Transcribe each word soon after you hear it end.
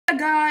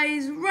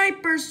Guys,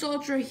 RightBurst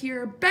Ultra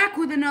here, back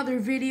with another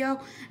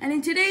video, and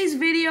in today's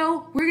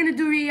video, we're gonna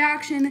do a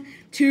reaction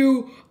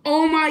to,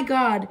 oh my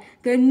god,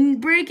 the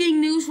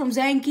breaking news from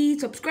Zankye.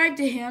 Subscribe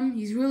to him,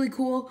 he's really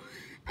cool,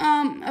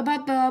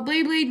 about the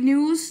Beyblade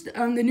news,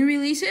 the new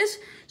releases.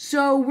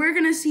 So we're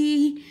gonna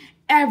see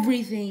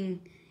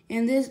everything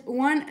in this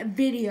one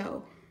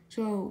video.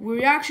 So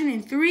reaction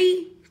in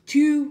 3,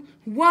 2,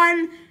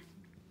 1,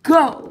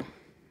 go!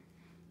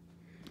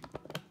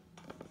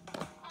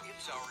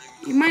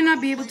 You might not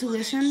be able to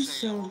listen,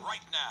 so... Right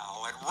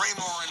now at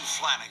Raymore and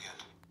Flanagan.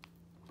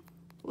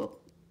 Whoa.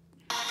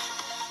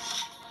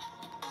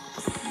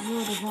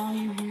 Lower the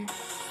volume here.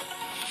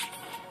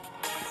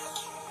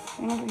 I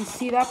don't know if you can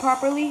see that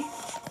properly.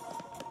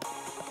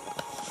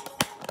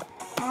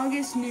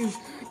 August news.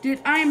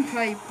 Dude, I'm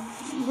hyped.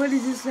 What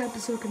is this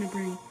episode gonna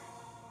bring? It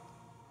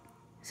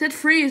said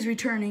Free is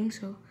returning,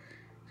 so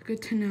it's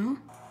good to know.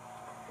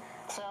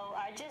 So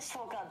I just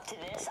woke up to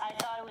this. I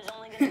thought it was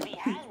only gonna be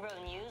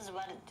Hasbro news,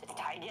 but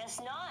I guess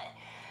not.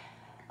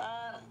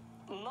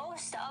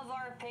 Most of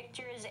our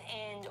pictures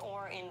and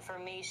or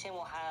information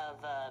will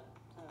have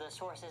the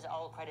sources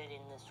all credited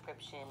in the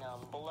description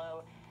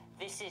below.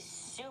 This is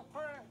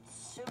super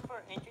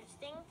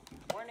interesting.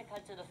 We're gonna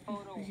cut to the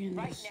photo right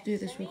next to me. Do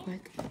this real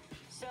quick.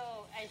 So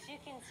as you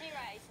can see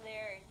right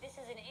there, this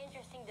is an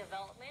interesting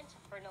development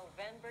for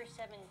November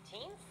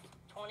 17th,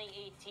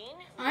 2018.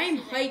 I'm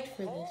hyped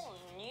for this.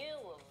 New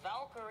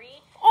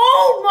Valtryek.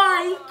 Oh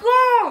my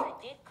god!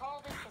 I did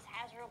call this because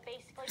Hasbro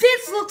basically...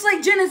 This looks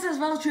like Genesis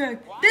Valtryek.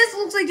 This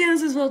looks like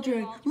Genesis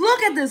Valtryek.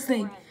 Look at this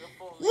thing.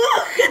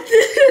 Look at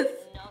this.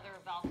 Another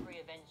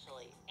Valkyrie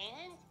eventually.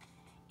 And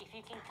if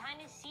you can kind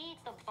of see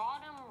the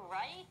bottom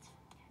right...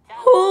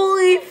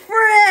 Holy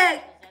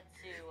frick!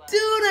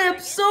 Dude, I'm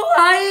so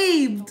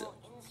hyped.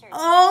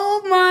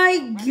 Oh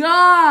my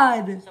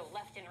god. So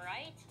left and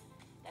right,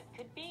 that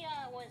could be,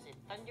 what is it?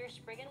 Thunder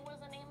Spriggan was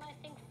the name, I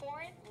think,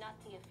 for it. Not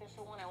the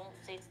official one. I won't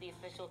say it's the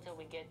official till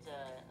we get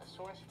a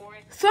source for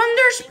it.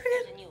 Thunder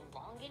Spriggan? There's a new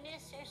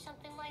Longinus or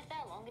something like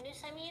that.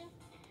 Longinus, I mean.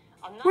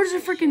 Where's the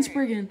freaking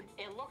Spriggan?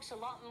 It looks a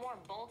lot more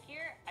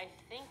bulkier. I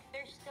think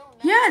there's still...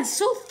 Yeah, it's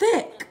so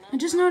thick. I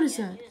just noticed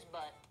that.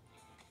 But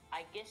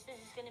I guess this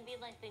is going to be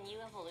like the new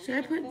evolution.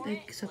 Should I put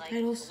like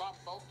subtitles? Like, a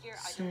lot bulkier.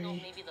 I don't know,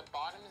 maybe the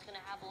bottom is going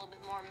to have a little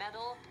bit more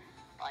metal.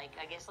 Like,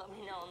 I guess let me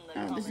know in the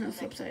comments. There's no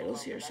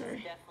subtitles here,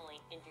 sorry. That's definitely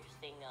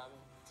interesting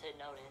to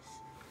notice.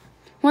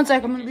 One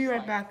sec, I'm gonna be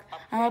right back.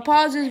 I'm gonna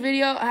pause this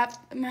video. I'm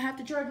gonna have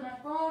to charge my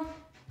phone.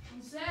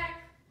 One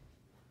sec.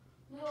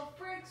 Little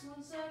pricks,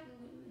 one sec.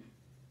 I'm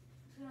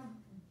just gonna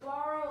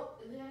borrow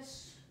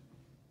this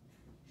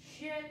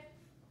shit.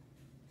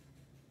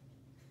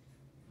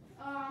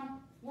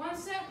 One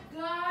sec,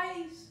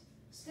 guys.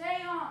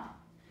 Stay on.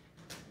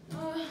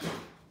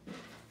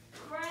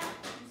 Crap,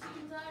 I'm sick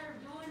and tired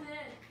of doing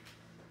this.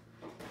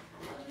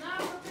 I'm not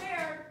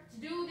prepared to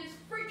do this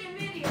freaking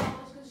video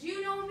because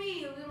you know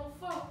me, you little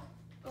fuck.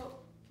 Oh,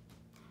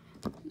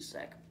 one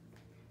sec.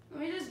 Let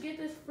me just get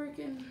this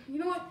freaking. You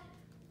know what?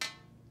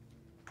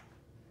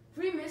 If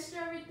we missed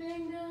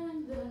everything, then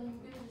I'm gonna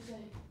say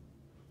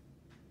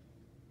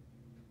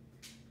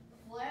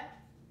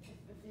flap if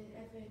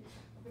it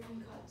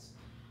freaking cuts.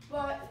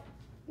 But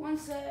one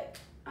sec.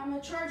 I'm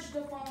gonna charge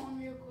the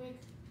phone real quick.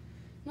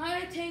 Not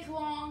gonna take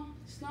long.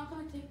 It's not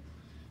gonna take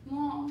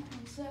long.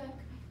 One sec.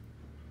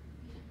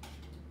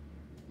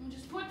 I'm gonna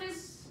just put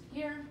this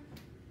here.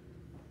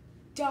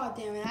 God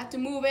damn it, I have to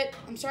move it.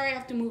 I'm sorry, I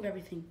have to move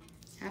everything.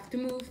 I have to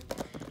move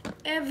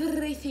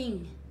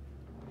everything.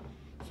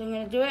 So I'm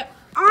gonna do it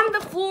on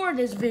the floor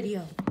this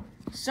video.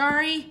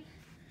 Sorry,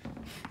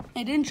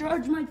 I didn't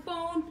charge my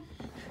phone.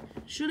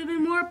 Should have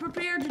been more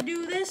prepared to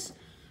do this.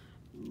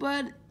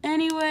 But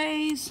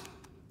anyways,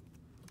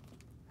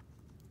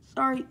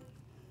 sorry.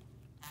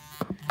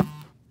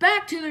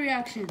 Back to the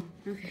reaction.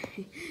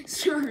 Okay,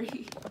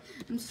 sorry.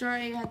 I'm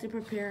sorry I had to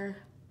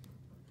prepare.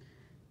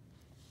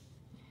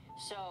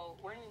 So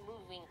we're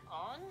moving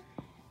on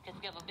because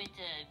we have a bit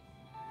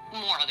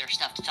more other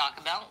stuff to talk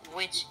about,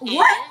 which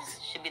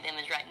should be the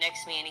image right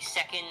next to me any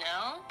second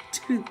now.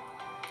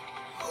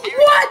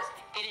 What?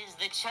 It is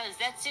the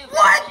Chozetsu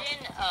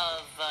version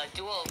of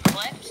Duo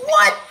Eclipse.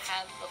 What? I don't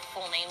have the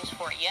full names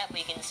for it yet, but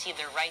you can see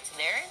the right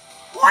there.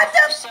 What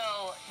the?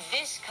 So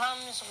this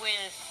comes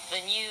with the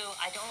new,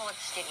 I don't know what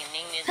the stadium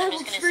name is. That I'm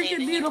just looks going to say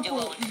the beautiful.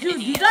 new Duo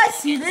Dude, Infinity you guys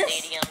see this?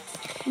 Stadium.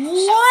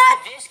 What?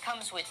 So this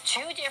comes with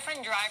 2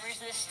 different drivers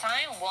this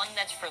time. One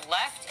that's for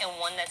left and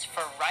one that's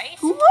for right.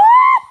 What?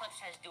 Eclipse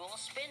has dual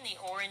spin. The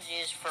orange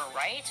is for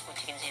right,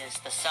 which you can see is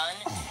the sun.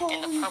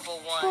 And the Holy purple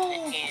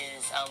one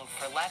is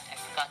for left. I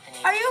forgot the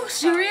name. Are you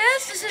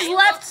serious? This is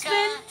left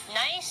spin?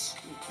 Nice.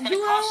 It's going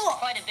to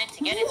cost quite a bit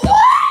to get it, What? though,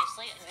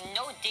 obviously.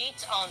 No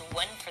dates on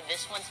when for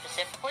this one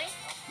specifically.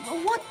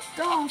 What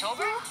the?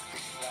 October?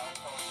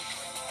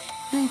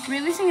 It's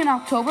releasing in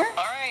October?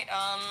 Alright,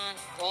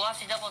 we'll have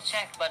to double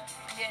check, but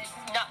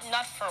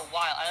not for a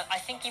while. I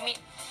think you mean...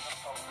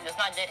 It's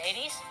not Dead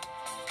Hades?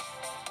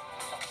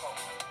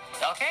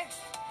 Okay.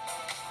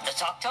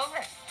 That's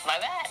October. My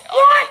bad.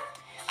 What?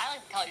 I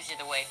like colors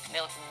either way. They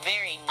look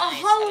very A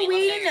nice. Halloween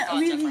release.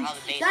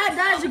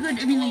 That is a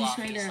good release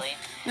right there. Wait,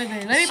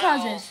 let me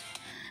pause this.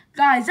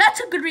 Guys, that's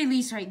a good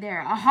release right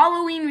there. A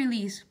Halloween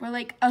release. But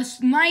like a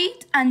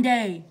night and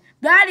day.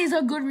 That is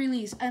a good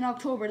release in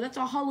October. That's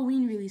a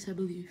Halloween release, I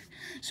believe.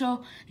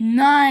 So,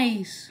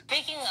 nice.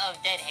 Speaking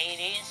of Dead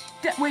Hades.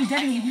 Wait,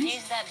 Dead Hades? I've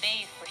used that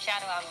Beys for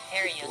Shadow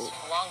Imperius for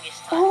the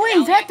longest time. Oh, wait,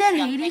 now is that Dead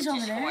got Hades pictures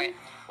over there? for it,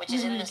 which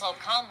is in this little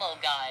combo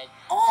guide.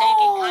 Oh. So you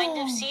can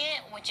kind of see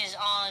it, which is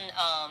on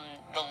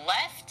the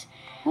left.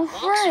 Oh,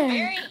 Looks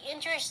very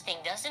interesting,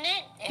 doesn't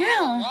it? It has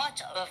a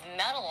lot of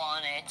metal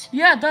on it.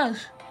 Yeah, it does.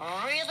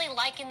 Really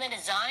liking the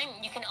design.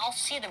 You can also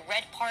see the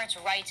red parts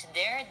right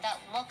there. That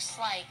looks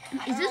like...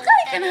 Is this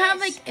guy gonna have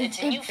like... Is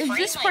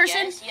this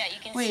person... Yeah, you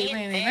can wait, see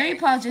it let me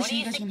pause this so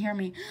you guys can hear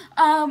me.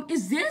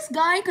 Is this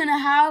guy gonna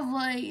have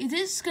like... Is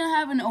this gonna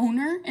have an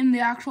owner in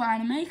the actual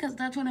anime? Because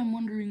that's what I'm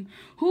wondering.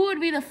 Who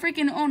would be the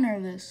freaking owner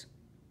of this?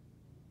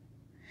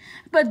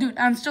 But dude,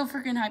 I'm still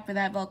freaking hyped for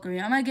that Valkyrie.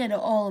 I'm gonna get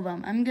all of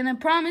them. I'm gonna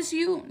promise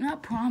you...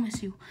 Not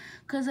promise you.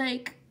 Because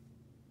like...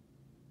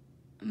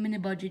 I'm in a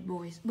budget,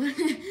 boys. But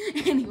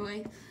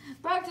anyway,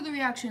 back to the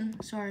reaction.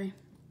 Sorry.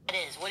 It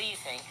is. What do you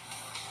think?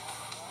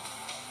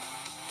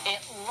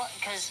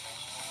 Because,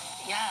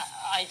 yeah,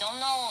 I don't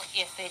know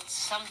if it's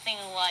something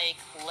like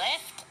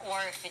left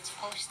or if it's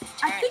supposed to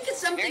turn. I think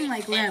it's something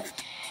like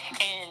left.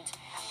 And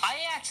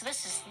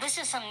this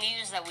is some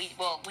news that we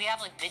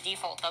have like the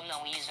default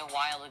thumbnail we used a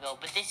while ago,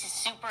 but this is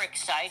super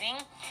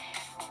exciting.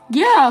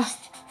 Yeah.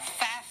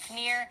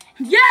 Fafnir.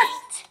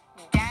 Yes.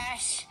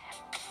 Dash.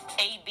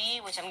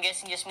 AB, which I'm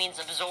guessing just means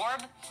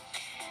absorb.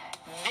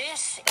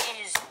 This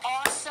is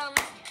awesome,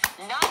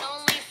 not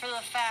only for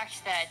the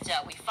fact that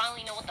we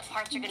finally know what the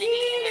parts are going to be,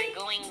 and they're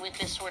going with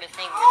this sort of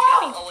thing where it's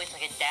going to be always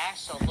like a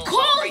dash, so a little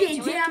called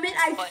it, damn it,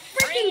 I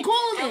freaking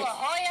called it.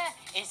 Heya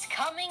is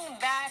coming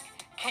back,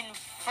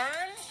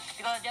 confirmed. If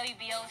you go to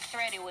WBO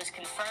thread, it was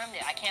confirmed.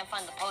 I can't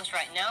find the post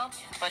right now,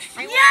 but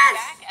Free will be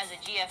back as a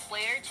GF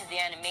blader to the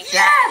animation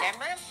in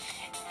September.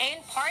 And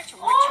parts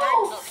return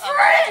the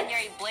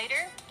legendary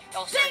blader.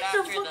 Thank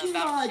the freaking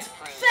gods!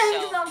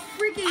 Thank the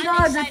freaking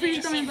gods that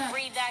Free's coming back.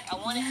 I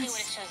want to see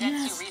what its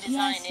Shozetsu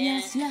redesign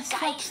is. Yes.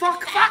 Geist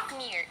Fuck.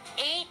 Fafnir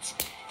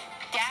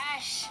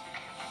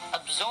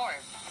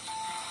 8-absorb.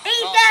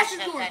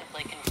 8-absorb.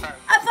 Confirmed.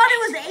 I thought it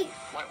was 8.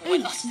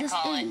 What else to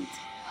call it?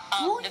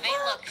 The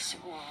bait looks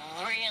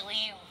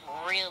really,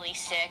 really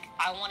sick.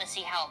 I want to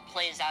see how it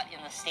plays out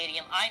in the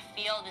stadium. I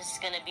feel this is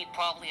going to be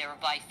probably a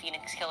revived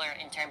Phoenix Killer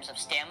in terms of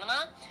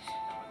stamina.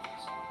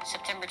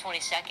 September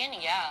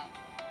 22nd, yeah.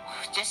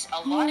 Just a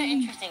lot of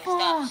interesting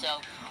stuff. So,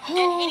 Dead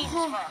Hades is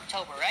for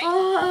October,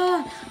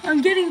 right?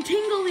 I'm getting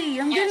tingly.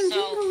 I'm getting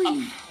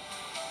tingly.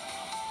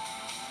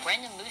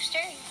 Random booster?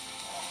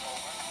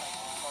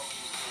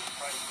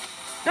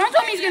 Don't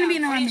tell me he's gonna be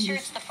in a random booster.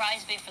 booster. It's the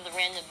prize bait for the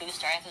random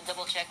booster. I have to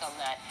double check on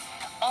that.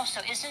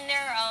 Also, isn't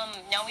there,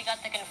 now we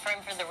got the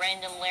confirm for the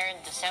random lair in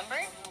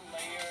December?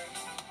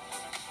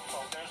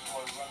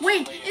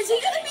 Wait, is he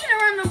gonna be in a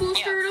random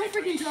booster? Yeah. Don't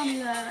freaking tell me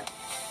that.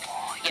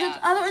 Yeah.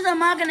 Otherwise, I'm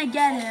not gonna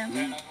get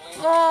him.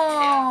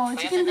 Oh,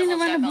 is he gonna be in the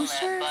random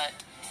booster?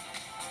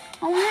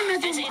 I want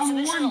him as a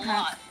one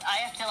pack. I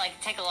have to like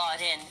take a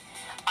lot in.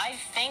 I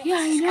think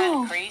this is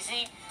kind of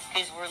crazy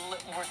because we're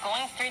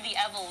going through the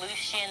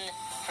evolution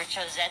for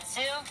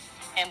Shozetsu,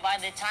 and by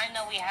the time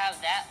that we have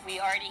that, we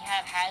already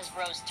have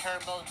Hasbro's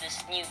Turbo,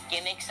 this new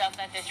gimmick stuff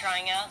that they're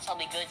trying out. So it'll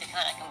be good to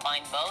kind of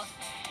combine both.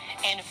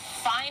 And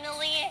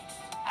finally,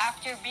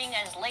 after being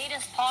as late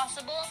as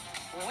possible,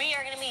 we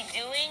are going to be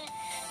doing.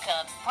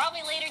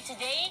 Probably later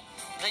today,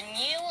 the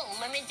new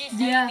limited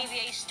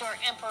WBA store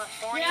Emperor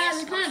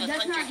Fornius with the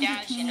Hunter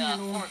Dash and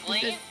Fort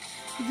Glaive.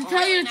 To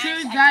tell you the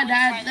truth,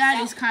 that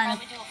is kind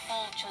of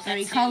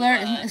very color.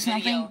 It's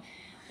nothing.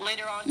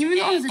 Even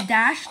though it's a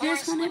dash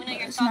disc on it, but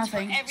it's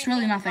nothing. It's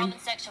really nothing.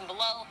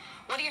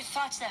 What are your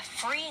thoughts that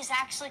Free is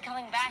actually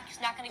coming back? It's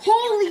not going to be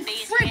holy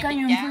frick! I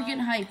am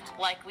freaking hyped.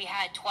 Like we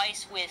had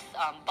twice with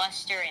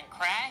Buster and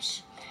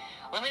Crash.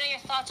 Let me know your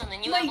thoughts on the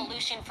new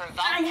evolution for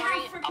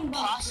Valkyrie.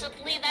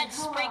 Possibly that's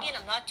Spriggan.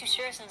 I'm not too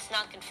sure since it's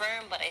not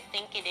confirmed, but I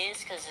think it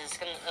is because it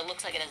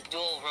looks like it has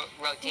dual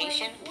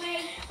rotation.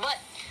 But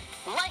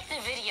like the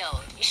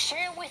video,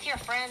 share it with your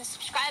friends,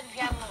 subscribe if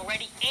you haven't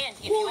already, and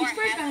if you are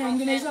I'm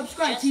gonna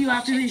subscribe to you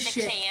after this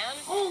shit.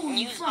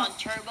 News on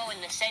Turbo and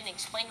the set and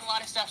explain a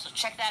lot of stuff, so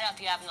check that out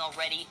if you haven't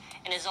already.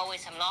 And as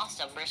always, have an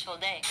awesome Burstful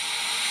day.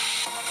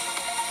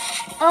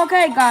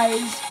 Okay,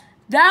 guys.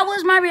 That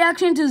was my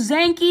reaction to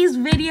Zankye's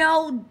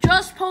video,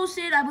 just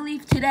posted, I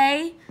believe,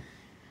 today.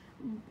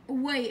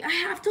 Wait, I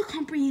have to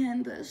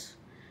comprehend this.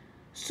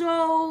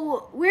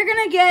 So, we're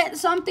gonna get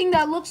something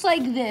that looks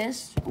like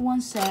this.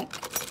 One sec.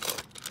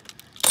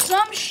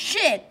 Some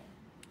shit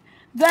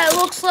that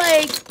looks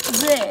like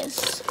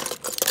this.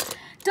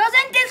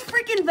 Doesn't this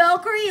freaking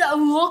Valkyrie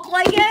look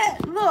like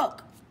it?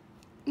 Look.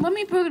 Let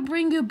me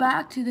bring you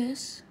back to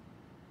this.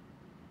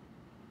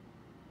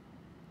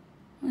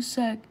 One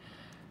sec.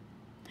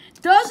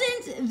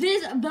 Doesn't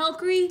this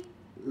Valkyrie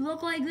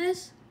look like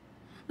this?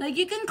 Like,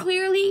 you can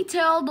clearly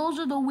tell those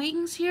are the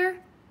wings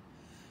here.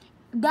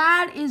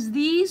 That is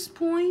these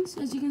points,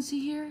 as you can see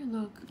here.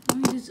 Look, let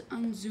me just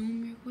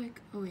unzoom real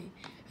quick. Oh wait,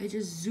 I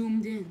just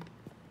zoomed in.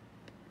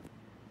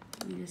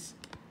 Let me just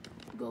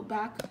go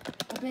back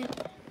a bit.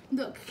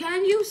 Look,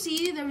 can you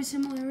see the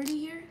similarity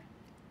here?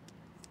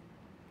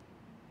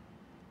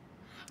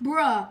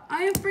 Bruh,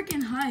 I am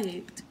freaking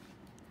hyped.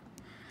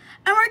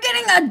 And we're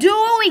getting a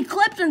dual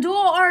Eclipse and dual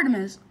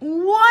Artemis.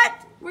 What?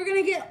 We're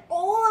gonna get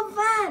all of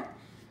that.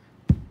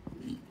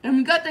 And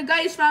we got the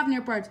Geist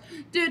fafnir parts.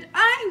 Dude,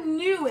 I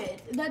knew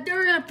it. That they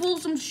were gonna pull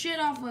some shit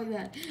off like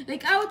that.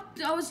 Like,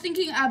 I was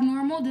thinking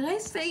abnormal. Did I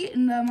say it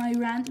in my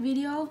rant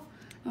video?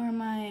 Or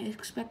my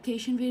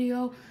expectation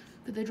video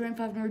for the Drain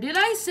Fafnir? Did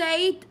I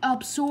say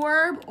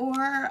absorb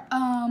or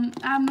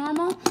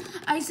abnormal?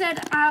 I said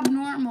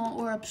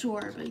abnormal or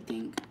absorb, I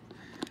think.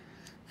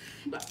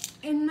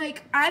 And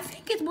like, I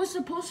think it was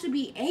supposed to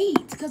be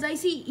 8 because I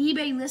see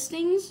eBay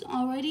listings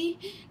already.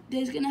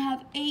 There's gonna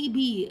have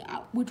AB,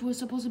 which was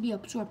supposed to be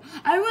absorbed.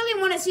 I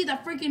really want to see the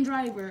freaking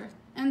driver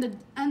and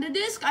the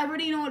disc. I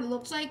already know what it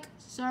looks like.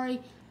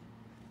 Sorry,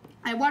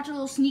 I watched a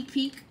little sneak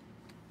peek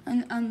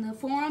on the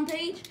forum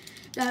page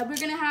that we're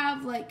gonna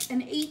have like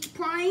an 8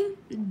 prime.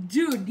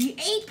 Dude, the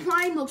 8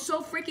 prime looks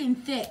so freaking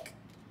thick.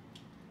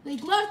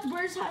 Like,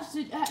 RightBurst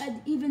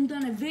had even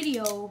done a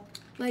video.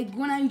 Like,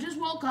 when I just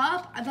woke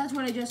up, that's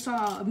what I just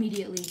saw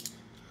immediately.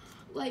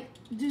 Like,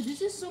 dude,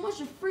 this is so much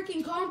to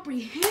freaking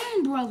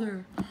comprehend,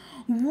 brother.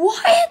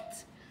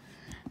 What?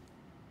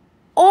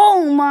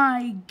 Oh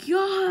my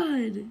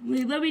god.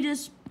 Wait, let me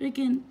just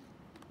freaking...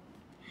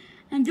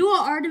 And dual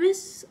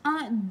Artemis,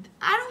 I'm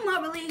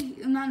not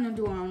in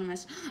dual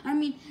Artemis. I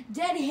mean,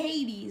 Dead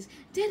Hades.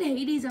 Dead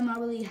Hades I'm not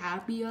really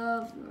happy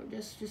of.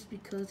 Just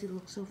because it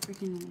looks so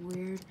freaking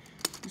weird.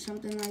 Or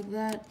something like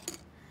that.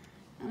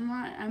 I'm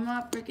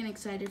not freaking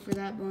excited for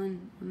that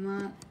one.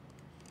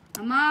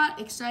 I'm not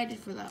excited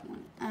for that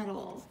one at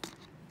all.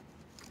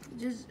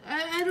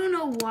 I don't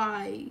know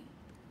why.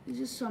 It's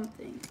just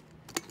something.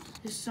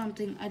 There's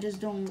something I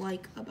just don't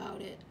like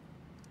about it.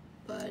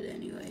 But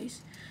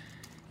anyways,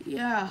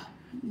 yeah,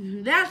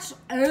 that's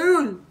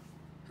all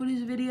for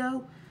this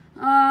video.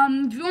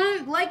 If you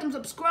want to like and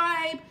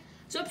subscribe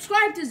to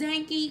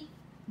Zankye.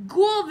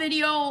 Cool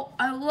video.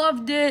 I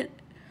loved it.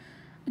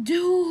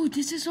 Dude,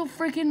 this is so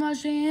freaking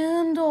much to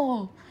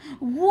handle.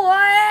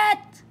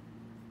 What?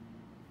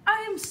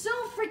 I am so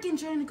freaking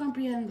trying to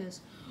comprehend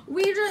this.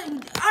 We just,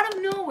 out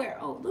of nowhere.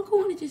 Oh, look who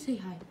wanted to say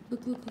hi.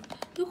 Look who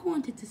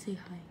wanted to say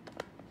hi.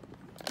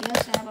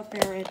 Yes, I have a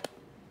ferret.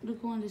 Look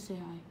who wanted to say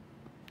hi.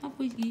 Hi,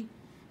 Frisky.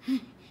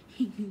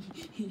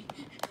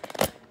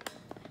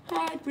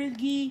 Hi,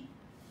 Frisky.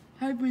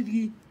 Hi,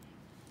 Frisky.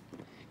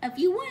 If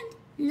you want,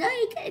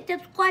 like and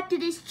subscribe to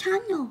this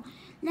channel.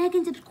 Like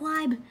and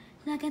subscribe.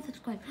 Like and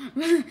subscribe.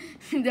 That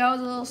was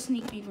a little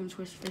sneak peek from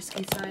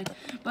Frisky's side.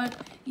 But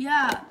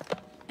yeah,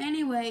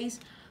 anyways,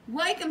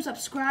 like and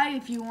subscribe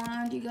if you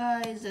want, you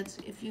guys. That's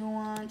if you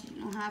want.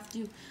 You don't have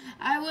to.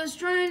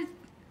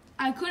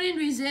 I couldn't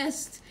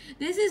resist.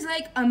 This is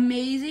like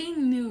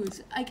amazing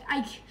news. Like,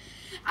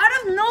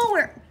 out of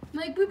nowhere,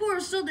 like, people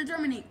are still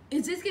determining,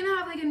 is this gonna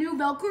have like a new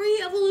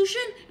Valkyrie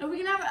evolution? Are we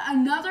gonna have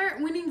another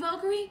winning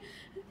Valkyrie?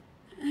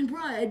 And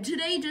bruh,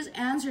 today just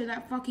answered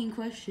that fucking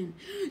question.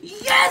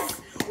 Yes!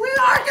 We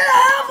are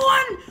gonna have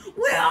one!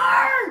 We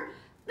are!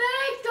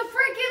 Thank the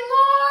freaking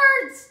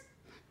lords!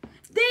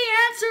 They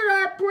answered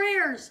our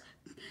prayers.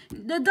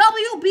 The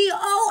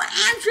WBO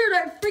answered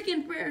our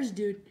freaking prayers,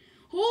 dude.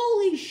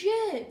 Holy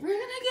shit! We're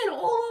gonna get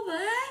all of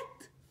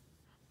that?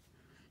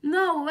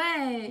 No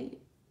way.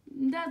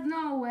 That's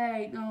no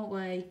way. No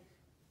way.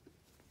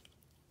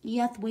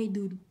 Yes way,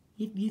 dude.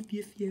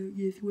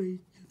 Yes way.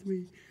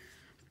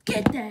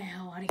 Get the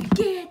hell out of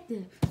here. Get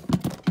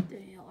the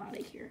hell out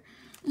of here.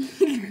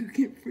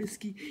 Get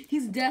Frisky.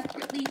 He's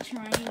desperately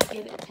trying to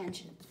get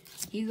attention.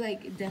 He's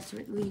like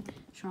desperately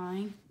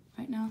trying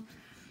right now.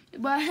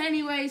 But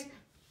anyways,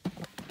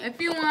 if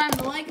you want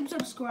to like and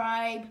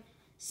subscribe,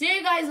 see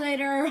you guys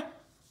later.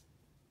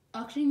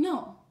 Actually,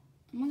 no.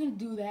 I'm not going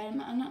to do that.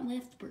 I'm not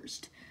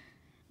RightBurst.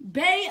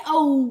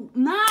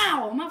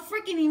 Now I'm a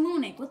freaking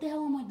Elunic. What the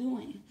hell am I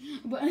doing?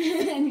 But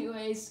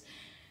anyways,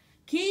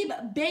 keep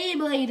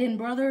beyblading,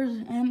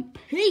 brothers, and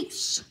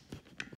peace.